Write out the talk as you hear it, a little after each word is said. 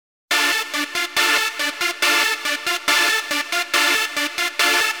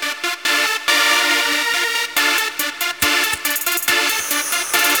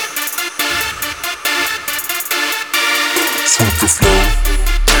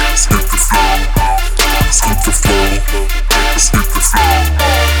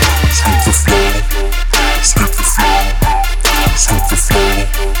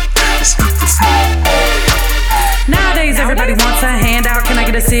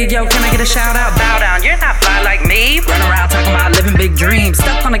big, yo, can I get a shout out? Bow down, you're not fly like me. Run around talking about living big dreams.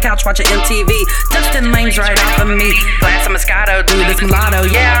 Stuck on the couch watching MTV. Dustin lanes right off of me. Glass of Moscato, do this mulatto.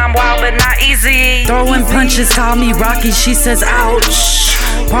 Yeah, I'm wild but not easy. Throwing punches, call me Rocky, she says ouch.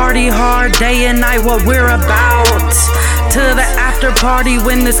 Party hard day and night, what we're about. To the after party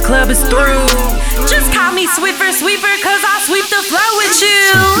when this club is through. Just call me Sweeper, Sweeper, cause I'll sweep the floor with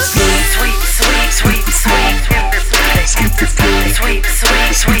you. Sweep, sweep, sweep, sweep, sweep. Sweep, sweep,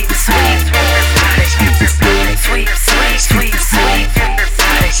 sweep, sweep. Sweep, sweep, sweep, sweep.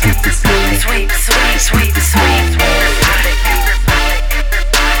 Sweep, sweep, sweep, sweep.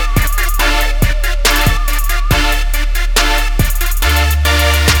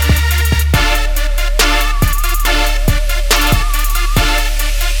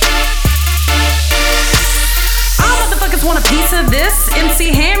 Want a piece of this?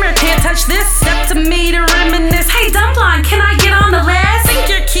 MC Hammer can't touch this. Step to me to reminisce. Hey Dumpline, can I get on the list? Think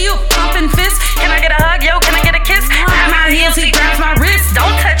you're cute, pumping fist. Can I get a hug, yo? Can I get a kiss? At my heels, he grabs my wrist.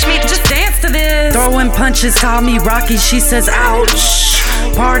 Don't touch me, just dance to this. Throwing punches, call me Rocky, she says ouch.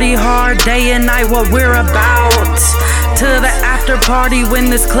 Party hard day and night, what we're about. To the after party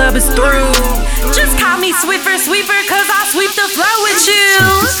when this club is through. Just call me Sweeper, Sweeper, cause I'll sweep the floor with you.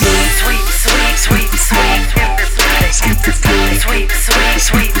 Sweep, sweep, sweep, sweep, sweep. Sweep, sweep, sweep,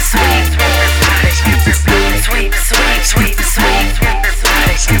 sweep. Sweep, sweep, sweep, sweep.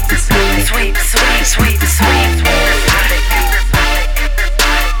 Sweep, sweep, sweep, sweep.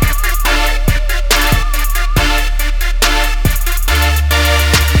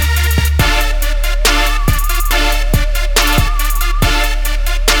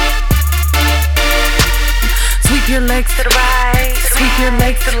 Sweep your legs to the right, sweep your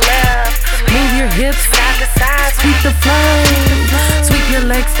legs to the left. Move your hips side to side, sweep the flow. Sweep your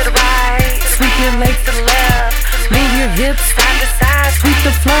legs to the right, sweep your legs to the left. Move your hips side to side, sweep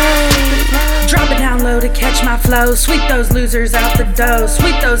the flow. Drop it down low to catch my flow. Sweep those losers out the dough.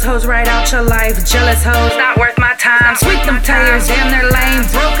 Sweep those hoes right out your life. Jealous hoes, not worth my time. Sweep them players, damn they're lame.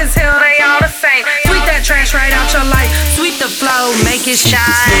 Broke as hell, they all the same. Sweep that trash right out your life. Sweep the flow, make it shine.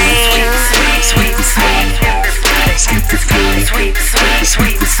 Sweep, sweep, sweep. Sweep, sweep, sweep,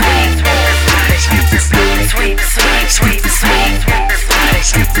 sweep. Sweep, sweep, sweep, sweep. Sweep, sweep, sweep.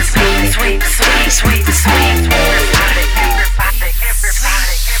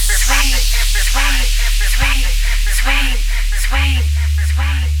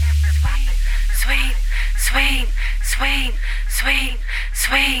 Swing,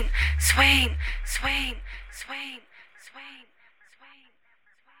 swing, swing, swing, swing, swing.